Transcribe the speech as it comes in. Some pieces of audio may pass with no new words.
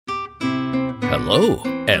Hello,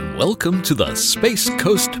 and welcome to the Space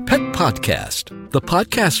Coast Pet Podcast, the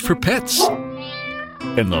podcast for pets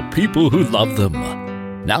and the people who love them.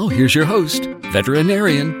 Now here's your host,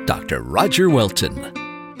 veterinarian Dr. Roger Welton.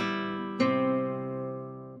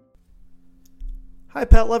 Hi,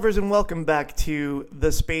 pet lovers, and welcome back to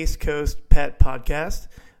the Space Coast Pet Podcast.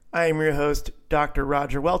 I am your host, Dr.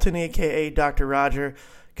 Roger Welton, aka Dr. Roger,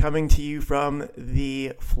 coming to you from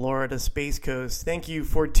the Florida Space Coast. Thank you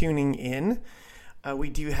for tuning in.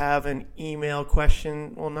 We do have an email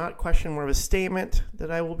question, well, not question, more of a statement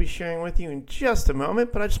that I will be sharing with you in just a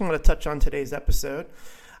moment, but I just want to touch on today's episode.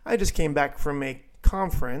 I just came back from a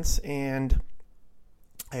conference, and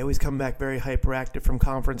I always come back very hyperactive from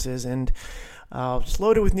conferences, and just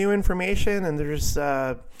loaded with new information, and there's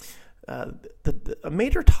a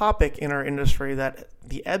major topic in our industry that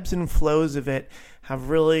the ebbs and flows of it have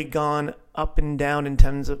really gone up and down in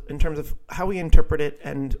terms of how we interpret it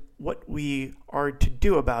and what we are to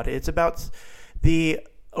do about it. It's about the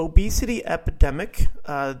obesity epidemic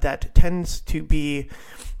that tends to be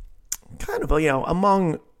kind of,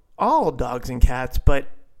 among all dogs and cats, but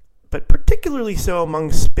particularly so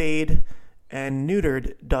among spayed and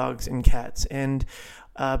neutered dogs and cats. And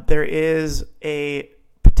there is a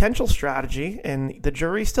potential strategy, and the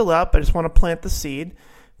jury's still out, but I just want to plant the seed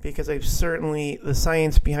because the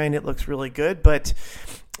science behind it looks really good. But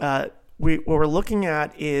what we're looking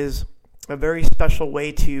at is a very special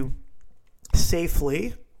way to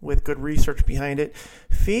safely, with good research behind it,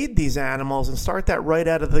 feed these animals and start that right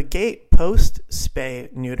out of the gate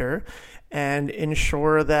post-spay neuter and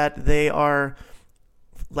ensure that they are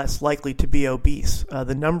less likely to be obese.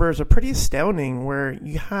 The numbers are pretty astounding, where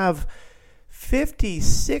you have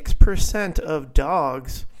 56% of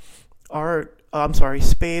dogs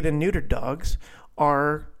spayed and neutered dogs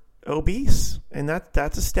are obese, and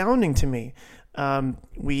that's astounding to me.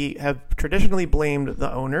 We have traditionally blamed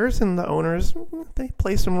the owners, and the owners, they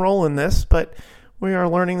play some role in this, but we are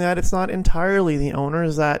learning that it's not entirely the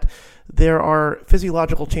owners, that there are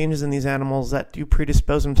physiological changes in these animals that do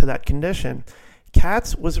predispose them to that condition.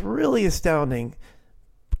 Cats was really astounding.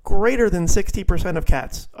 Greater than 60% of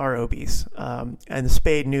cats are obese and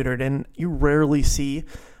spayed, neutered, and you rarely see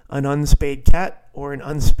an unspayed cat or an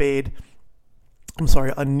unneutered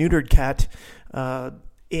cat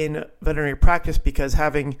in veterinary practice, because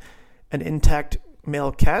having an intact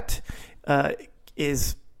male cat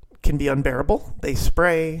can be unbearable. They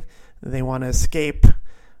spray, they want to escape,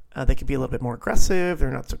 they can be a little bit more aggressive,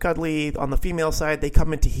 they're not so cuddly. On the female side, they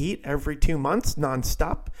come into heat every 2 months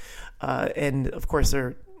nonstop, and of course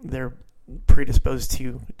they're predisposed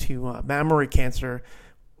to mammary cancer,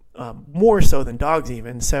 more so than dogs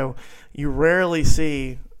even. So you rarely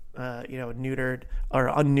see neutered or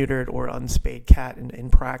unneutered or unspayed cat in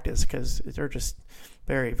practice, because they're just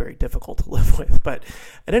very, very difficult to live with. But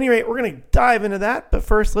at any rate, we're going to dive into that. But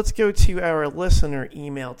first, let's go to our listener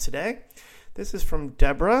email today. This is from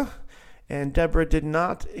Deborah, and Deborah did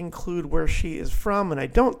not include where she is from, and I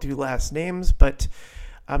don't do last names, but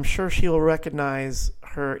I'm sure she will recognize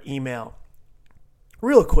her email.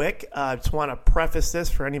 Real quick, I just want to preface this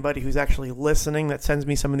for anybody who's actually listening that sends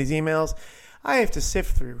me some of these emails. I have to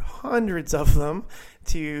sift through hundreds of them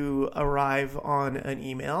to arrive on an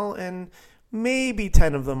email, and maybe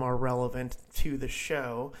 10 of them are relevant to the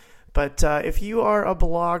show. But if you are a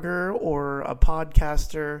blogger or a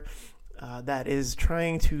podcaster that is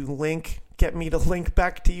trying to get me to link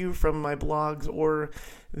back to you from my blogs or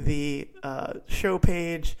the show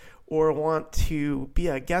page, or want to be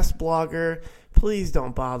a guest blogger, please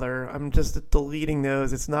don't bother. I'm just deleting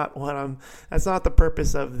those. That's not the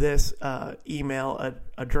purpose of this email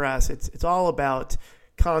address. It's all about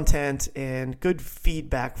content and good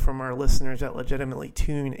feedback from our listeners that legitimately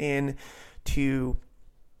tune in to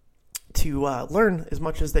learn as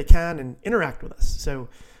much as they can and interact with us. So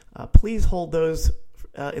please hold those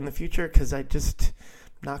in the future, because I just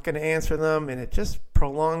not going to answer them, and it just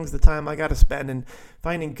prolongs the time I got to spend in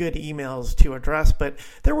finding good emails to address. But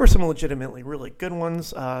there were some legitimately really good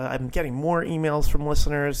ones. I'm getting more emails from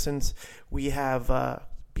listeners since we have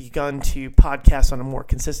begun to podcast on a more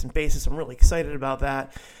consistent basis. I'm really excited about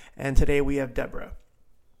that. And today we have Deborah.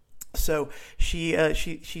 So she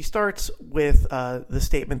starts with the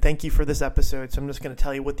statement, "Thank you for this episode." So I'm just going to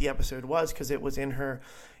tell you what the episode was, because it was in her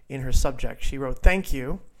subject. She wrote, "Thank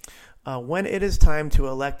you. When it is time to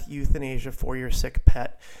elect euthanasia for your sick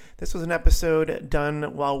pet." This was an episode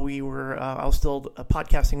done while I was still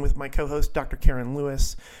podcasting with my co-host, Dr. Karen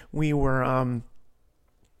Lewis. We were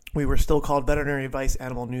still called Veterinary Advice,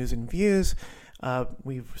 Animal News and Views.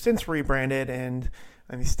 We've since rebranded, and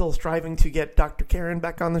I'm still striving to get Dr. Karen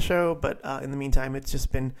back on the show, but in the meantime, it's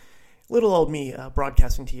just been little old me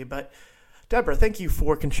broadcasting to you. But Deborah, thank you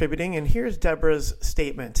for contributing. And here's Deborah's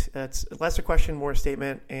statement. It's less a question, more a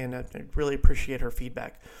statement, and I really appreciate her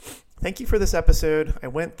feedback. Thank you for this episode. I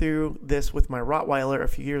went through this with my Rottweiler a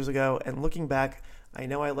few years ago, and looking back, I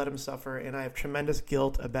know I let him suffer, and I have tremendous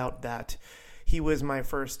guilt about that. He was my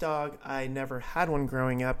first dog. I never had one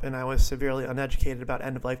growing up, and I was severely uneducated about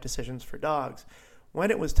end-of-life decisions for dogs.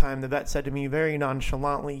 When it was time, the vet said to me very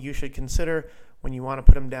nonchalantly, you should consider when you want to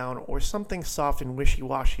put him down, or something soft and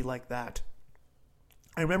wishy-washy like that.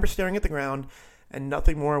 I remember staring at the ground, and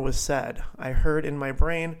nothing more was said. What I heard in my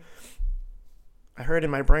brain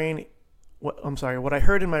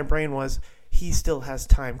was, he still has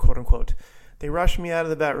time, quote unquote. They rushed me out of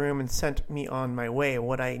the vet room and sent me on my way.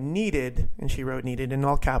 What I needed, and she wrote needed in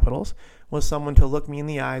all capitals, was someone to look me in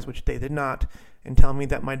the eyes, which they did not, and tell me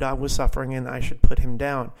that my dog was suffering and I should put him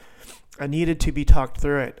down. I needed to be talked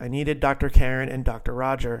through it. I needed Dr. Karen and Dr.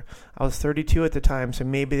 Roger. I was 32 at the time, so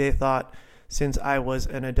maybe they thought since I was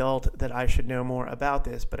an adult that I should know more about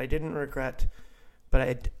this, but I didn't,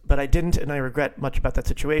 and I regret much about that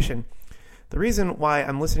situation. The reason why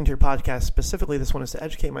I'm listening to your podcast, specifically this one, is to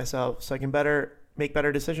educate myself so I can make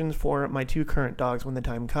better decisions for my two current dogs when the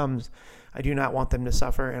time comes. I do not want them to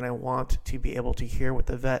suffer, and I want to be able to hear what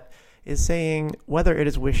the vet is saying, whether it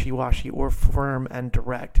is wishy-washy or firm and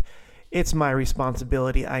direct. It's my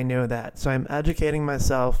responsibility, I know that. So I'm educating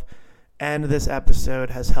myself, and this episode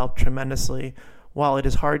has helped tremendously. While it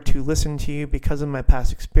is hard to listen to you because of my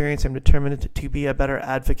past experience, I'm determined to be a better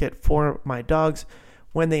advocate for my dogs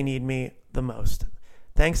when they need me the most.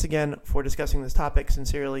 Thanks again for discussing this topic.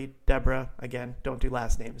 Sincerely, Deborah. Again, don't do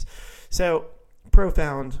last names. So,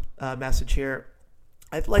 profound message here.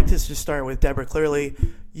 I'd like to just start with Deborah. Clearly,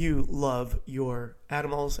 you love your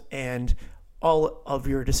animals, and all of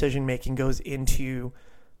your decision making goes into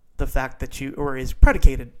the fact that is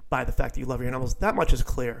predicated by the fact that you love your animals. That much is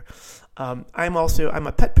clear. I'm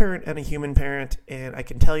a pet parent and a human parent, and I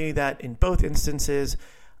can tell you that in both instances,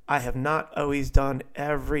 I have not always done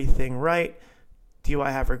everything right. Do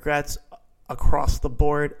I have regrets across the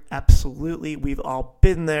board? Absolutely. We've all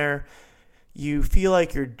been there. You feel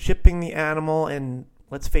like you're gypping the animal, and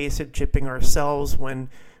let's face it, gypping ourselves when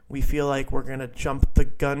we feel like we're going to jump the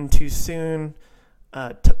gun too soon,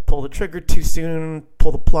 pull the trigger too soon,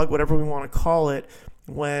 pull the plug, whatever we want to call it,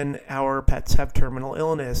 when our pets have terminal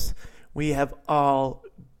illness. We have all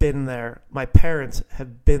been there. My parents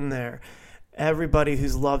have been there. Everybody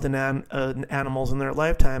who's loved animals in their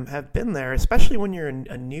lifetime have been there, especially when you're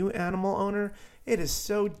a new animal owner. It is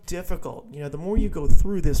so difficult. The more you go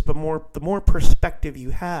through this, the more perspective you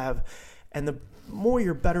have, and the more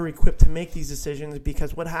you're better equipped to make these decisions,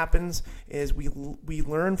 because what happens is we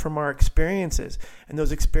learn from our experiences, and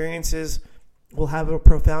those experiences will have a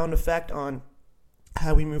profound effect on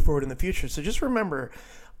how we move forward in the future. So just remember,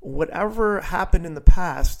 whatever happened in the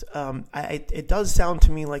past, it does sound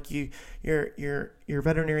to me like your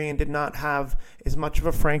veterinarian did not have as much of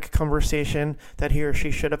a frank conversation that he or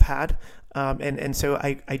she should have had, and so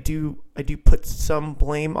I do put some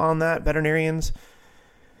blame on that. Veterinarians,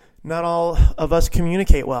 not all of us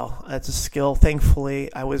communicate well. It's a skill,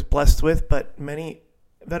 thankfully, I was blessed with, but many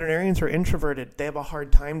veterinarians are introverted. They have a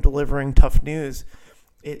hard time delivering tough news.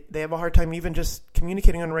 They have a hard time even just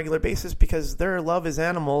communicating on a regular basis because their love is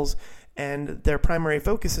animals and their primary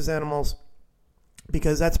focus is animals,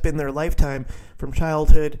 because that's been their lifetime from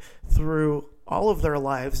childhood through all of their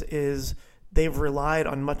lives. Is they've relied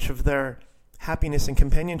on much of their happiness and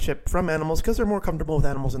companionship from animals because they're more comfortable with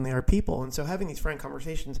animals than they are people. And so having these frank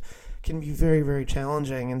conversations can be very, very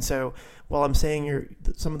challenging. And so while I'm saying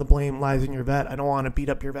some of the blame lies in your vet, I don't want to beat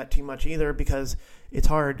up your vet too much either, because it's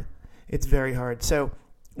hard. It's very hard. So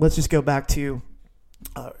let's just go back to,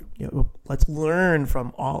 let's learn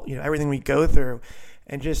from everything we go through,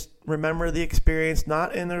 and just remember the experience,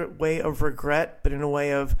 not in a way of regret, but in a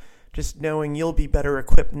way of just knowing you'll be better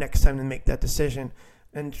equipped next time to make that decision.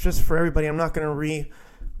 And just for everybody, I'm not going to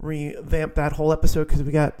revamp that whole episode because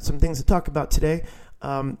we got some things to talk about today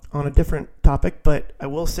on a different topic. But I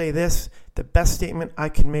will say this, the best statement I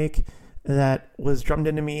can make that was drummed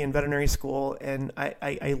into me in veterinary school, and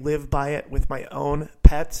I live by it with my own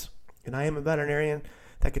pets, and I am a veterinarian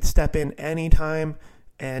that could step in anytime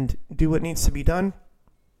and do what needs to be done.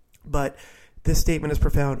 But this statement is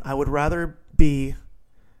profound. I would rather be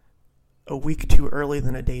a week too early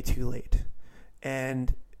than a day too late.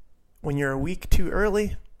 And when you're a week too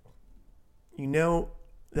early, you know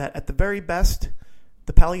that at the very best,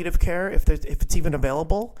 the palliative care, if it's even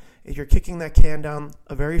available, is you're kicking that can down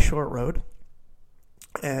a very short road.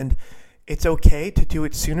 And it's okay to do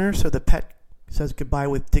it sooner so the pet says goodbye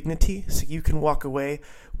with dignity, so you can walk away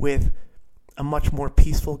with a much more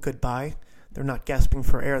peaceful goodbye. They're not gasping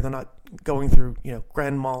for air. They're not going through,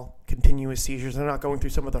 grand mal continuous seizures. They're not going through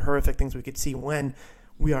some of the horrific things we could see when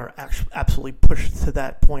we are absolutely pushed to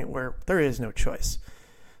that point where there is no choice.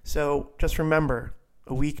 So just remember,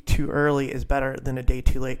 a week too early is better than a day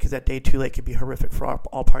too late, because that day too late could be horrific for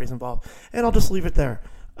all parties involved. And I'll just leave it there.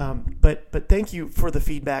 But thank you for the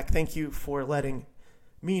feedback. Thank you for letting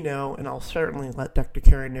me know, and I'll certainly let Dr.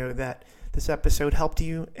 Karen know that this episode helped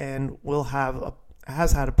you and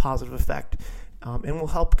has had a positive effect, and will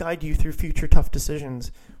help guide you through future tough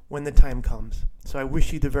decisions when the time comes. So I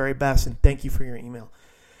wish you the very best, and thank you for your email.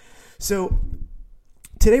 So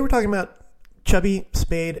today we're talking about chubby,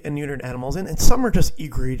 spayed, and neutered animals, and some are just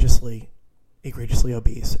egregiously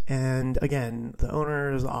obese. And again, the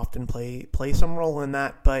owners often play some role in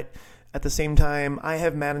that, but at the same time, I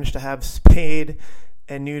have managed to have spayed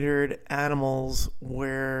and neutered animals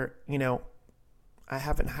where, I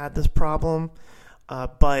haven't had this problem,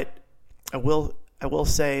 but I will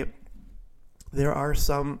say there are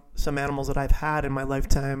some animals that I've had in my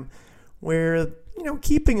lifetime where,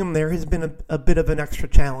 keeping them there has been a bit of an extra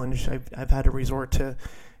challenge. I've had to resort to,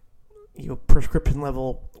 prescription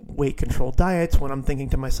level weight control diets when I'm thinking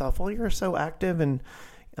to myself, well, you're so active and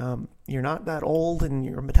you're not that old and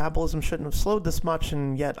your metabolism shouldn't have slowed this much,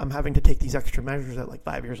 and yet I'm having to take these extra measures at like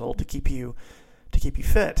 5 years old to keep you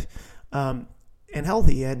fit and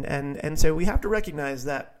healthy. And so we have to recognize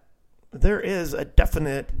that there is a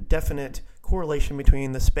definite correlation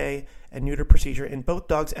between the spay and neuter procedure in both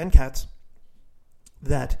dogs and cats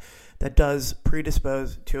that does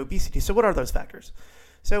predispose to obesity. So what are those factors?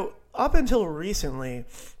 So up until recently,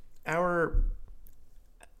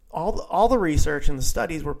 all the research and the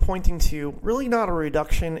studies were pointing to really not a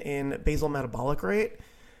reduction in basal metabolic rate,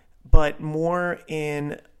 but more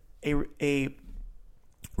in a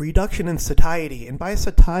reduction in satiety. And by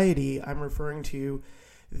satiety, I'm referring to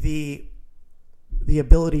the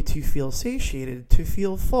ability to feel satiated, to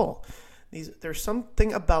feel full. There's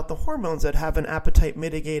something about the hormones that have an appetite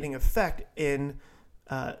mitigating effect in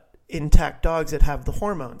intact dogs that have the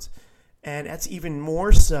hormones. And that's even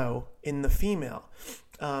more so in the female.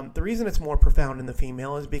 The reason it's more profound in the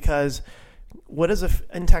female is because what does an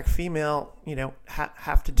intact female,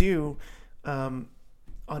 have to do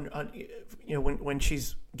when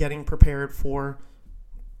she's getting prepared for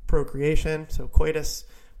procreation, so coitus,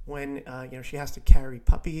 when she has to carry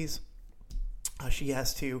puppies, she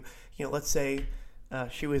has to, let's say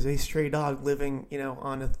she was a stray dog living,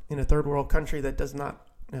 in a third world country that does not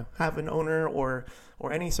have an owner or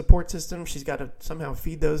any support system. She's got to somehow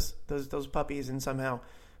feed those puppies and somehow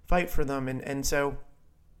fight for them, and so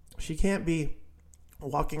she can't be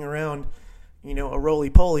walking around, a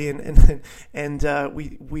roly-poly, and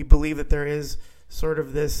we believe that there is sort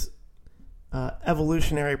of this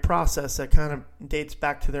evolutionary process that kind of dates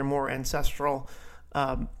back to their more ancestral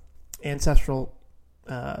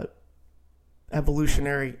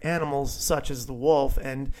evolutionary animals such as the wolf,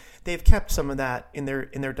 and they've kept some of that in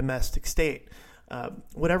their domestic state.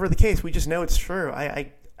 Whatever the case, we just know it's true.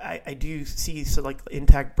 I do see like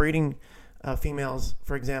intact breeding females,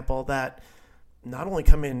 for example, that not only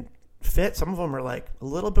come in fit, some of them are like a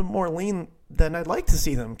little bit more lean than I'd like to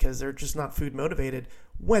see them because they're just not food motivated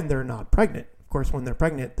when they're not pregnant. Of course, when they're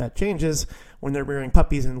pregnant, that changes. When they're rearing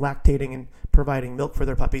puppies and lactating and providing milk for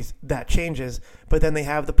their puppies, that changes. But then they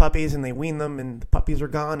have the puppies and they wean them and the puppies are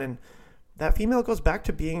gone, and that female goes back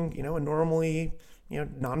to being, a normally,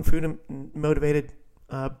 non-food motivated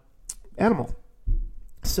animal.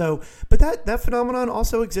 So, but that phenomenon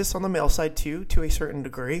also exists on the male side too, to a certain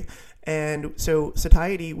degree. And so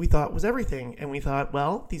satiety, we thought, was everything. And we thought,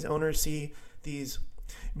 well, these owners see these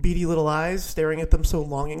beady little eyes staring at them so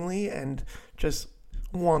longingly and just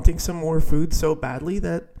wanting some more food so badly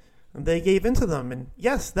that they gave into them. And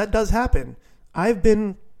yes, that does happen. I've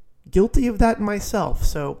been guilty of that myself.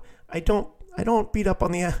 So I don't beat up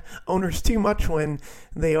on the owners too much when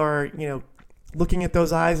they are, looking at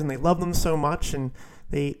those eyes and they love them so much and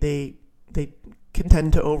they can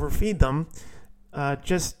tend to overfeed them.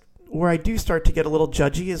 Just where I do start to get a little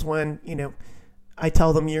judgy is when, I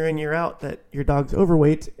tell them year in, year out that your dog's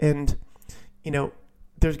overweight and,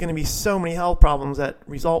 there's going to be so many health problems that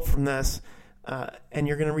result from this, and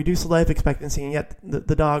you're going to reduce the life expectancy, and yet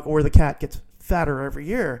the dog or the cat gets fatter every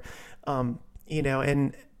year,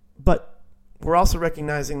 but we're also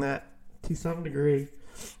recognizing that to some degree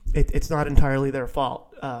it's not entirely their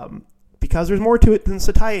fault, because there's more to it than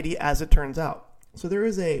satiety, as it turns out. So there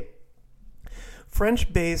is a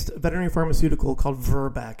French-based veterinary pharmaceutical called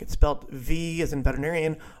Virbac. It's spelled V as in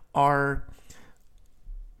veterinarian, R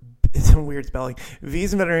it's a weird spelling.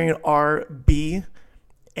 V's Veterinarian, RBAK,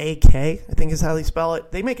 I think is how they spell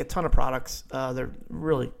it. They make a ton of products. They're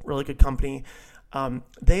really, really good company.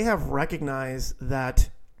 They have recognized that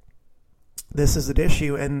this is an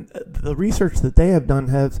issue, and the research that they have done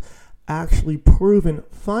has actually proven,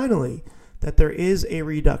 finally, that there is a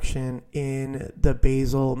reduction in the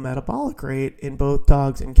basal metabolic rate in both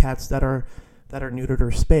dogs and cats that are neutered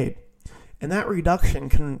or spayed. And that reduction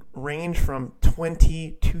can range from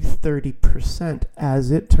 20 to 30%,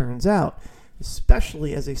 as it turns out,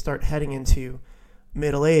 especially as they start heading into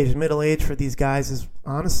middle age. Middle age for these guys is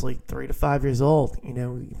honestly 3 to 5 years old.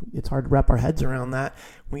 It's hard to wrap our heads around that.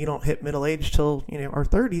 We don't hit middle age till our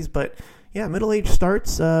 30s, but yeah, middle age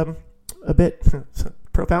starts a bit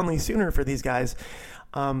profoundly sooner for these guys.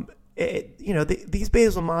 These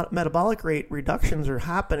basal metabolic rate reductions are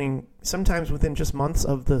happening sometimes within just months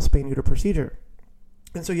of the spay-neuter procedure.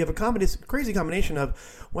 And so you have a crazy combination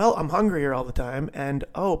of, well, I'm hungrier all the time, and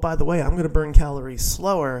oh, by the way, I'm going to burn calories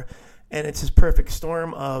slower, and it's this perfect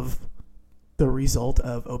storm of the result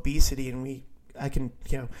of obesity. And I can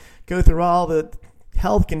go through all the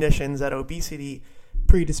health conditions that obesity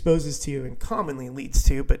predisposes to and commonly leads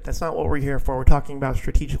to, but that's not what we're here for. We're talking about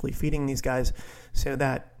strategically feeding these guys so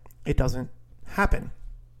that it doesn't happen.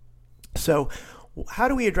 So how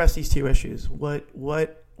do we address these two issues?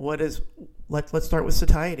 Let's start with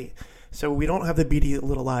satiety. So we don't have the beady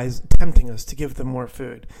little eyes tempting us to give them more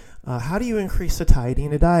food. How do you increase satiety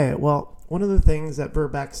in a diet? Well, one of the things that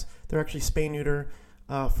Verbeck's, they're actually spay-neuter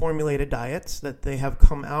formulated diets that they have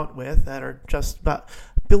come out with that are just about,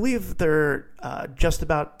 I believe they're just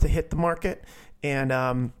about to hit the market,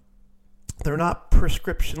 and they're not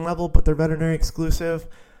prescription level, but they're veterinary exclusive.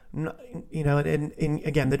 And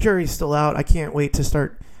again, the jury's still out. I can't wait to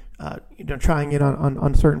start trying it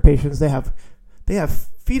on certain patients. They have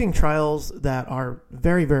feeding trials that are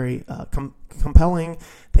very, very compelling.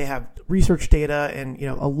 They have research data, and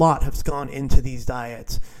a lot has gone into these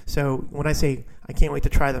diets. So when I say I can't wait to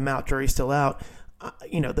try them out, jury's still out.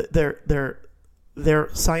 Their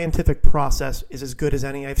scientific process is as good as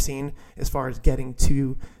any I've seen as far as getting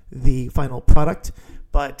to the final product.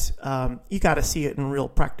 But you got to see it in real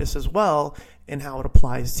practice as well, and how it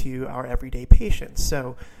applies to our everyday patients.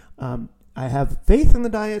 So I have faith in the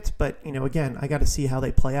diets, but again, I got to see how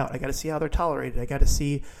they play out. I got to see how they're tolerated. I got to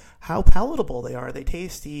see how palatable they are. Are they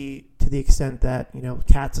tasty to the extent that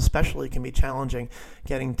cats especially can be challenging,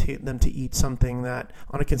 getting them to eat something that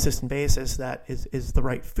on a consistent basis that is the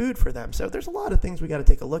right food for them. So there's a lot of things we got to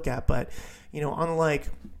take a look at. But unlike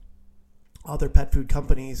other pet food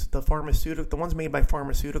companies, the ones made by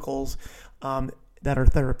pharmaceuticals that are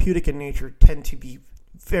therapeutic in nature tend to be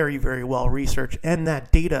very, very well researched, and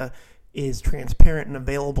that data is transparent and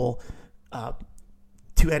available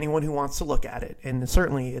to anyone who wants to look at it. And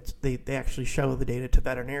certainly they actually show the data to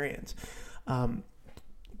veterinarians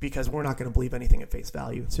because we're not going to believe anything at face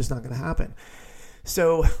value. It's just not going to happen.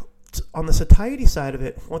 So on the satiety side of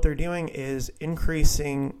it, what they're doing is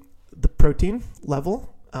increasing the protein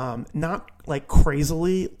level. Not like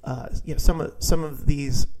crazily, some of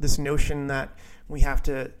this notion that we have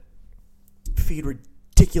to feed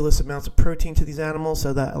ridiculous amounts of protein to these animals,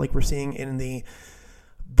 so that like we're seeing in the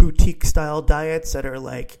boutique style diets that are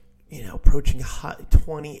like, approaching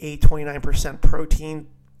 28, 29% protein,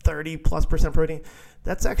 30+% protein.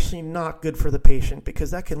 That's actually not good for the patient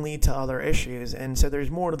because that can lead to other issues. And so there's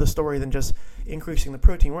more to the story than just increasing the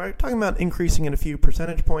protein. We're talking about increasing it a few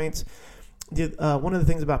percentage points. One of the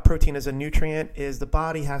things about protein as a nutrient is the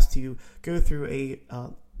body has to go through a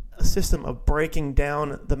system of breaking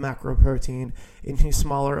down the macroprotein into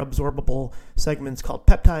smaller absorbable segments called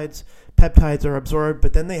peptides. Peptides are absorbed,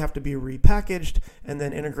 but then they have to be repackaged and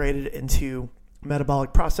then integrated into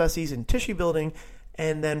metabolic processes and tissue building.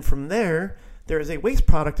 And then from there is a waste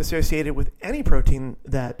product associated with any protein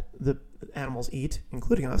that the animals eat,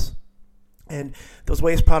 including us. And those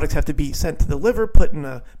waste products have to be sent to the liver, put in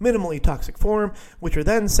a minimally toxic form, which are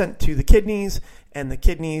then sent to the kidneys, and the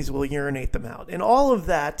kidneys will urinate them out. And all of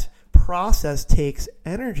that process takes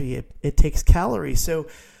energy. It takes calories. So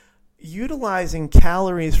utilizing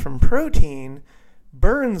calories from protein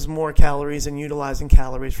burns more calories than utilizing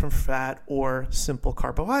calories from fat or simple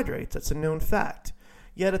carbohydrates. That's a known fact.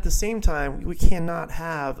 Yet at the same time, we cannot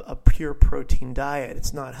have a pure protein diet.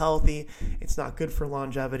 It's not healthy. It's not good for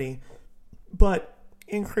longevity. But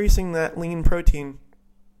increasing that lean protein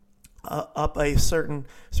up a certain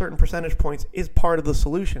percentage points is part of the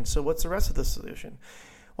solution. So what's the rest of the solution?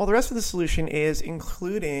 Well, the rest of the solution is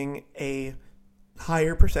including a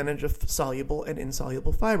higher percentage of soluble and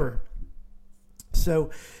insoluble fiber. So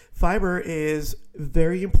fiber is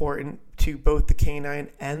very important to both the canine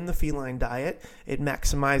and the feline diet. It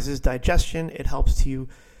maximizes digestion. It helps to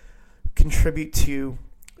contribute to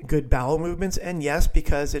good bowel movements. And yes,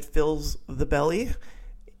 because it fills the belly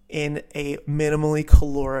in a minimally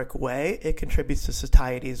caloric way, it contributes to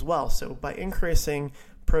satiety as well. So by increasing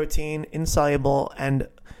protein, soluble and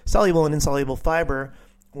insoluble fiber,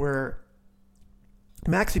 we're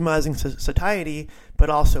maximizing satiety, but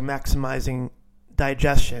also maximizing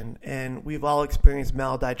digestion. And we've all experienced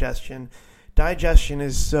maldigestion. Digestion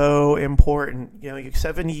is so important.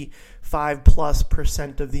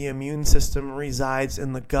 75+% of the immune system resides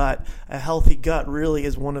in the gut. A healthy gut really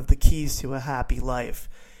is one of the keys to a happy life.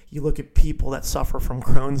 You look at people that suffer from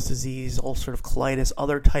Crohn's disease, ulcerative colitis,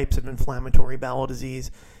 other types of inflammatory bowel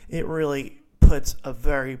disease. It really puts a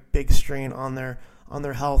very big strain on their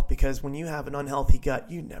health, because when you have an unhealthy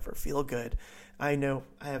gut, you never feel good. I know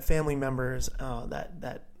I have family members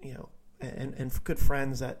that and good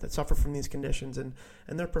friends that suffer from these conditions, and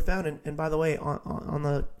they're profound. And by the way, on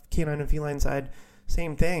the canine and feline side,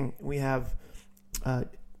 same thing. We have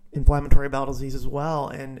inflammatory bowel disease as well,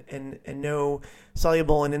 and no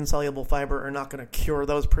soluble and insoluble fiber are not going to cure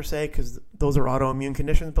those per se, because those are autoimmune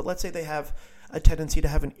conditions. But let's say they have a tendency to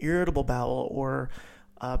have an irritable bowel or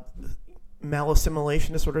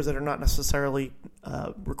malassimilation disorders that are not necessarily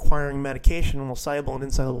requiring medication. Well, soluble and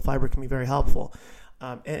insoluble fiber can be very helpful.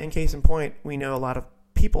 And case in point, we know a lot of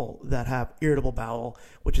people that have irritable bowel,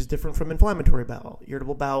 which is different from inflammatory bowel.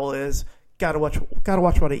 Irritable bowel is gotta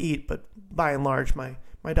watch what I eat, but by and large, my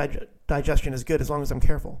digestion is good as long as I'm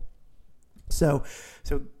careful. So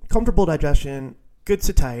comfortable digestion, good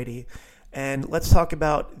satiety, and let's talk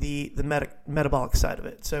about the metabolic side of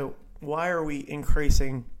it. So why are we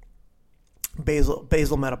increasing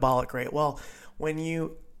basal metabolic rate? Well, when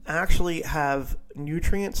you actually have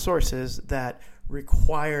nutrient sources that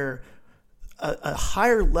require a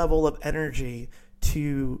higher level of energy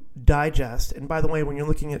to digest, and by the way, when you're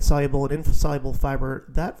looking at soluble and insoluble fiber,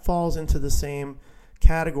 that falls into the same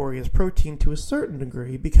category as protein to a certain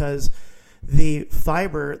degree, because the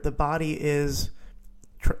fiber, the body is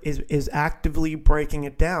actively breaking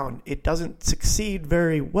it down. It doesn't succeed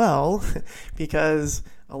very well because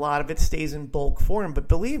a lot of it stays in bulk form, but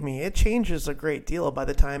believe me, it changes a great deal by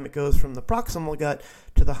the time it goes from the proximal gut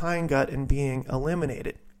to the hindgut and being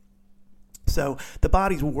eliminated. So the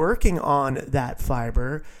body's working on that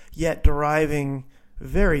fiber, yet deriving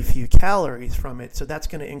very few calories from it. So that's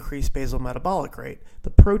going to increase basal metabolic rate. The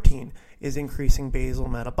protein is increasing basal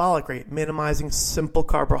metabolic rate. Minimizing simple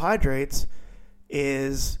carbohydrates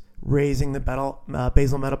is raising the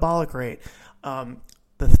basal metabolic rate.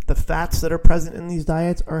 The fats that are present in these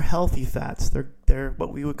diets are healthy fats. They're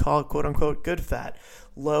what we would call, quote unquote, good fat.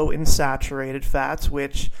 Low in saturated fats,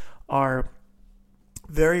 which are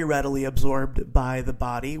very readily absorbed by the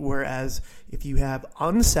body, whereas if you have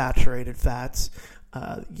unsaturated fats,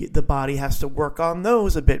 the body has to work on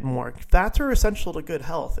those a bit more. Fats are essential to good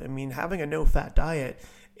health. I mean, having a no-fat diet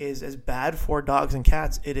is as bad for dogs and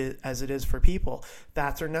cats as it is for people.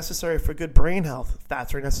 Fats are necessary for good brain health.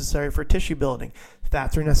 Fats are necessary for tissue building.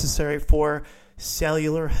 Fats are necessary for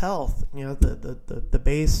cellular health. The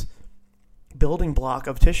base building block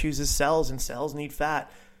of tissues is cells, and cells need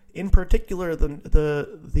fat. In particular,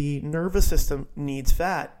 the nervous system needs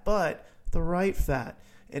fat, but the right fat.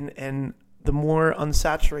 And the more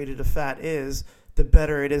unsaturated a fat is, the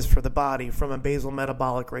better it is for the body from a basal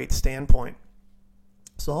metabolic rate standpoint.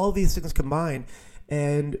 So all of these things combine,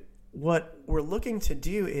 and what we're looking to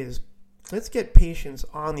do is let's get patients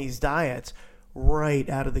on these diets right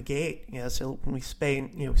out of the gate. So when we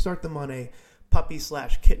start them on a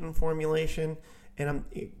puppy/kitten formulation, and I'm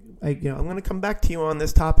going to come back to you on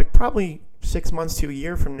this topic probably 6 months to a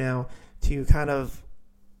year from now to kind of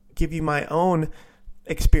give you my own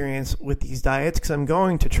experience with these diets, because I'm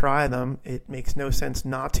going to try them. It makes no sense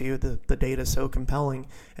not to. The data is so compelling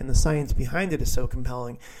and the science behind it is so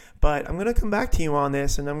compelling. But I'm going to come back to you on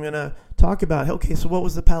this, and I'm going to talk about, okay, so what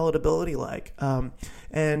was the palatability like?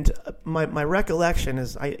 And my recollection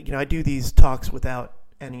is, I do these talks without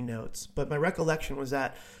any notes, but my recollection was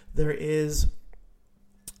that there are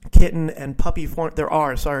kitten and puppy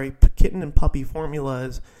formulas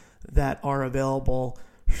that are available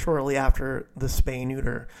shortly after the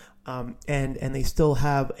spay-neuter, and they still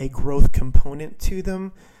have a growth component to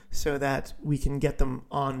them, so that we can get them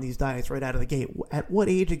on these diets right out of the gate. At what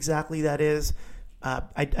age exactly that is,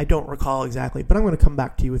 I don't recall exactly, but I'm going to come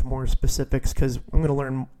back to you with more specifics, because I'm going to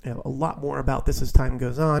learn a lot more about this as time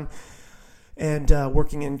goes on, and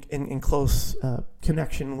working in close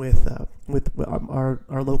connection with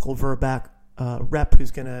our local Verbac rep,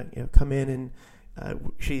 who's going to come in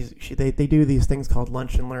They do these things called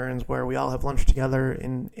lunch and learns where we all have lunch together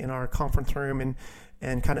in our conference room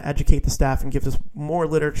and kind of educate the staff and give us more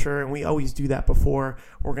literature. And we always do that before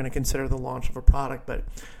we're going to consider the launch of a product. But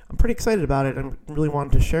I'm pretty excited about it. I really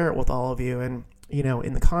wanted to share it with all of you. And,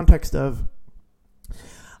 in the context of,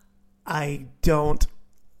 I don't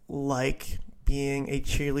like being a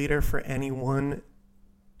cheerleader for any one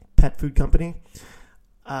pet food company.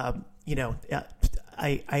 I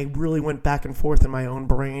really went back and forth in my own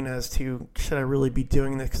brain as to, should I really be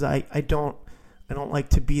doing this? Because I don't like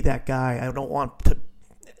to be that guy. I don't want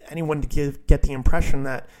anyone to get the impression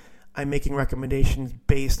that I'm making recommendations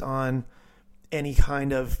based on any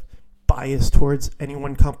kind of bias towards any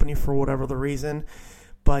one company for whatever the reason.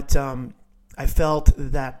 But I felt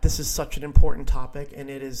that this is such an important topic, and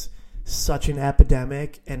it is such an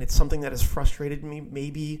epidemic, and it's something that has frustrated me,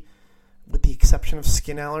 maybe with the exception of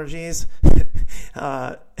skin allergies,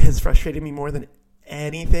 has frustrated me more than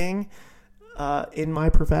anything in my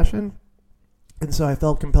profession. And so I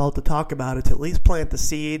felt compelled to talk about it, to at least plant the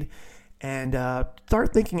seed and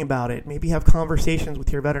start thinking about it. Maybe have conversations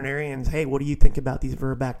with your veterinarians. Hey, what do you think about these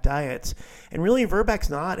Virbac diets? And really, Virbac's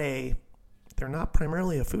they're not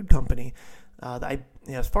primarily a food company.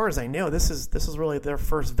 As far as I know, this is really their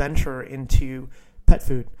first venture into pet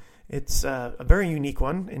food. It's a very unique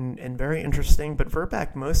one and very interesting, but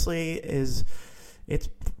Virbac mostly it's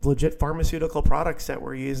legit pharmaceutical products that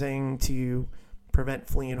we're using to prevent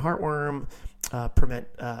flea and heartworm, prevent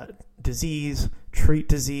disease, treat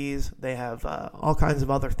disease. They have all kinds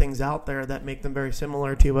of other things out there that make them very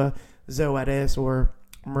similar to a Zoetis or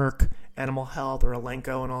Merck Animal Health or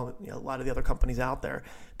Elanco and a lot of the other companies out there.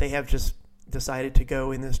 They have just decided to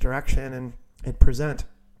go in this direction and present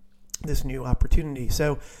this new opportunity.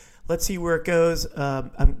 So let's see where it goes.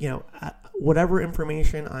 Whatever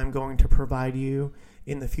information I'm going to provide you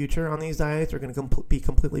in the future on these diets are going to be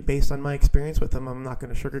completely based on my experience with them. I'm not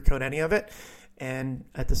going to sugarcoat any of it. And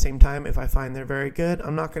at the same time, if I find they're very good,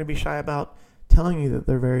 I'm not going to be shy about telling you that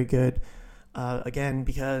they're very good. Again,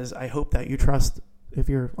 because I hope that you trust, if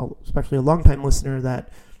you're especially a longtime listener, that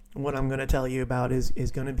what I'm going to tell you about is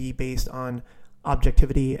going to be based on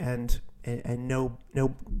objectivity and no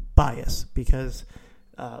bias. Because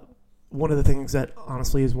one of the things that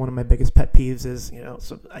honestly is one of my biggest pet peeves is,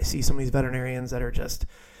 so I see some of these veterinarians that are just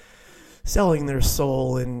selling their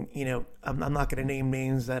soul, and I'm not going to name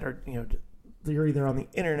names that are they're either on the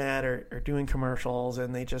internet or doing commercials,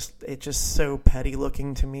 and it's just so petty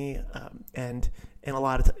looking to me, and a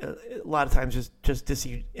lot of times just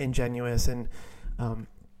disingenuous and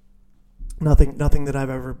nothing that I've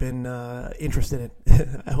ever been interested in.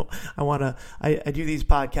 I do these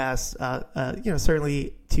podcasts,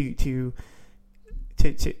 certainly to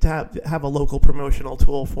have a local promotional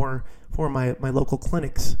tool for my local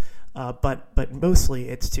clinics, but mostly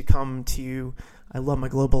it's to come to. I love my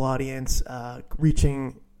global audience,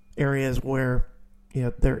 reaching areas where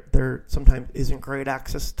there sometimes isn't great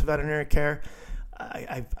access to veterinary care.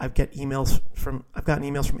 I've gotten emails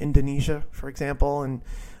from Indonesia, for example, and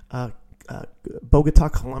Bogota,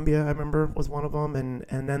 Colombia, I remember, was one of them,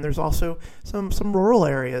 and then there's also some rural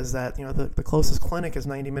areas that the closest clinic is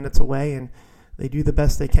 90 minutes away, and they do the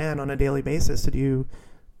best they can on a daily basis to do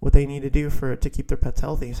what they need to do to keep their pets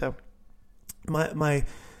healthy. So my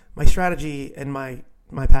strategy and my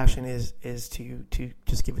passion is to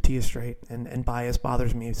just give it to you straight, and bias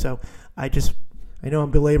bothers me. So I know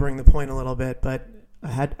I'm belaboring the point a little bit, but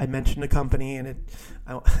I mentioned a company, and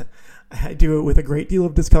I do it with a great deal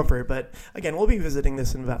of discomfort. But again, we'll be visiting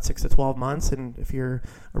this in about 6 to 12 months, and if you're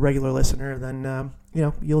a regular listener, then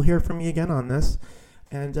you'll hear from me again on this.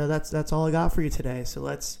 And that's all I got for you today. So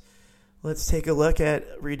let's take a look at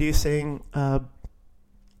reducing the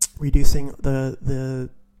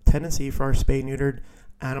tendency for our spayed neutered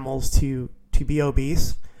animals to be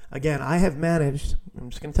obese. Again, I'm just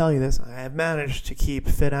going to tell you this, I have managed to keep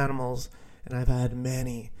fit animals, and I've had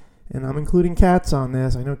many, and I'm including cats on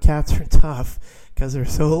this. I know cats are tough because they're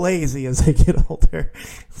so lazy as they get older,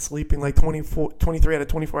 sleeping like 23 out of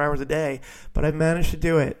 24 hours a day, but I've managed to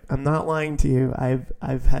do it. I'm not lying to you.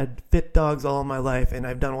 I've had fit dogs all my life, and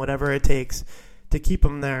I've done whatever it takes to keep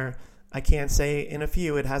them there. I can't say in a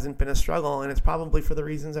few it hasn't been a struggle, and it's probably for the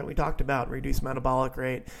reasons that we talked about, reduced metabolic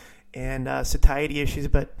rate and satiety issues.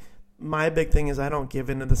 But my big thing is I don't give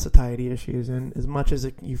into the satiety issues, and as much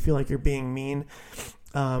as you feel like you're being mean,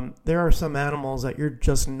 there are some animals that you're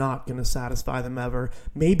just not going to satisfy them ever,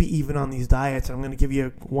 maybe even on these diets. I'm going to give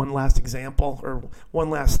you one last example, or one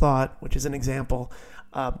last thought, which is an example.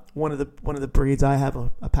 One of the breeds I have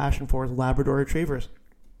a passion for is Labrador Retrievers.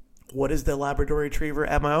 What is the Labrador Retriever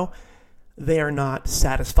MO? They are not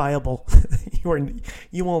satisfiable.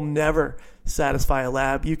 you will never satisfy a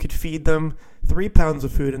lab. You could feed them 3 pounds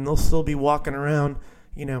of food and they'll still be walking around,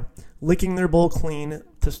 licking their bowl clean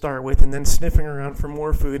to start with, and then sniffing around for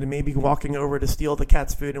more food, and maybe walking over to steal the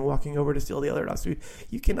cat's food and walking over to steal the other dog's food.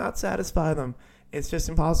 You cannot satisfy them. It's just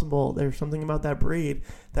impossible. There's something about that breed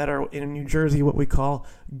that are in New Jersey what we call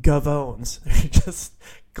gavones. They're just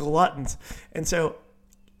gluttons. And so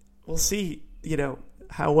we'll see,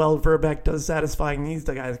 how well Verbeck does satisfying these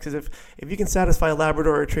guys. Because if you can satisfy a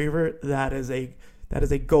Labrador Retriever, that is a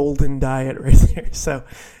golden diet right there. So,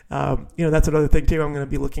 that's another thing too. I'm going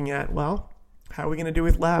to be looking at. Well, how are we going to do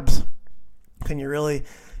with labs? Can you really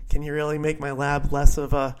make my lab less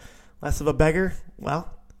of a beggar?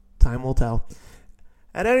 Well, time will tell.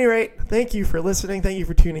 At any rate, thank you for listening. Thank you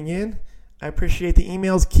for tuning in. I appreciate the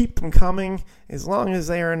emails. Keep them coming as long as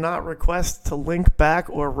they are not requests to link back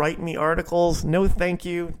or write me articles. No thank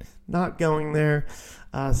you. Not going there.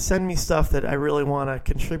 Send me stuff that I really want to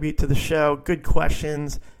contribute to the show. Good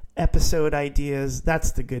questions, episode ideas.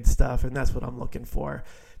 That's the good stuff, and that's what I'm looking for.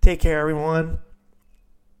 Take care, everyone.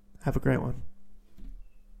 Have a great one.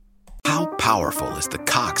 How powerful is the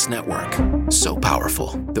Cox Network? So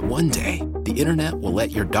powerful that one day the internet will let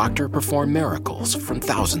your doctor perform miracles from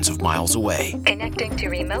thousands of miles away. Connecting to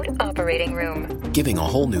remote operating room. Giving a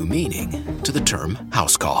whole new meaning to the term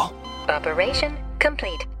house call. Operation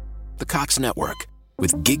complete. The Cox Network.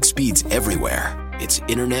 With gig speeds everywhere, it's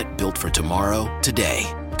internet built for tomorrow,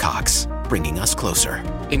 today. Cox, bringing us closer.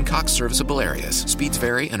 In Cox serviceable areas, speeds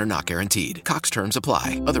vary and are not guaranteed. Cox terms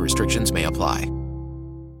apply. Other restrictions may apply.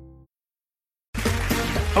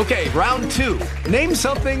 Okay, round 2. Name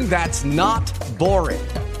something that's not boring.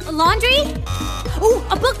 A laundry? Ooh,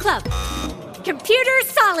 a book club. Computer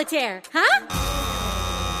solitaire, huh?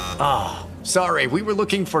 Ah, sorry, we were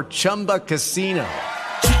looking for Chumba Casino.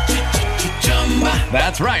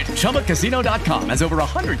 That's right, ChumbaCasino.com has over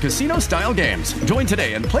 100 casino-style games. Join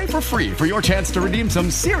today and play for free for your chance to redeem some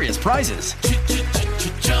serious prizes.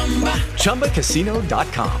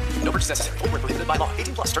 ChumbaCasino.com. No purchase necessary. Void where prohibited by law.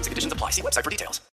 18+ terms and conditions apply. See website for details.